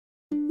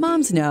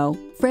Moms know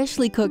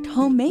freshly cooked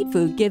homemade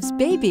food gives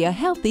baby a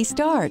healthy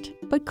start.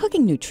 But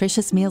cooking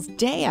nutritious meals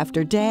day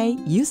after day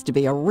used to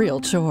be a real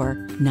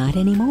chore. Not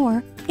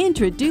anymore.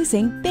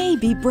 Introducing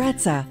Baby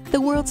Breeza, the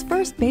world's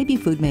first baby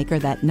food maker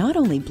that not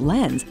only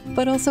blends,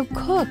 but also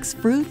cooks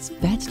fruits,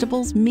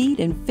 vegetables, meat,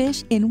 and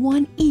fish in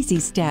one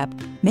easy step,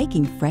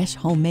 making fresh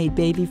homemade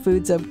baby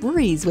foods a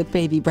breeze with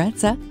Baby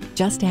Breeza.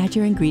 Just add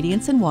your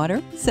ingredients and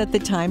water, set the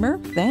timer,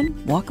 then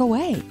walk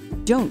away.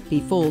 Don't be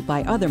fooled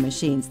by other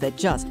machines that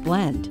just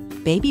blend.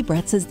 Baby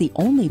Breeza is the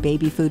only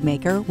baby food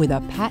maker with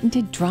a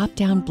patented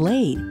drop-down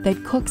blade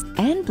that cooks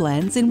and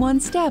blends in one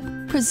step,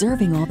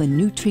 preserving all the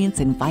nutrients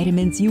and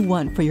vitamins you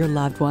want for your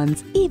loved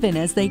ones, even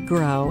as they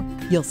grow.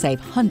 You'll save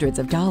hundreds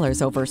of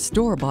dollars over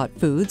store-bought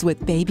foods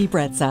with Baby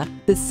Breeza,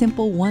 the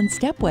simple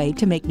one-step way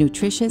to make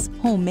nutritious,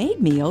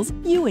 homemade meals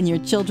you and your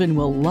children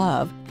will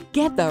love.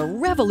 Get the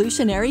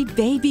revolutionary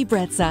Baby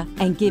Breeza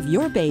and give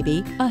your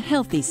baby a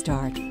healthy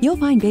start. You'll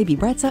find Baby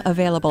Breeza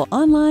available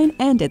online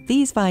and at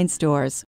these fine stores.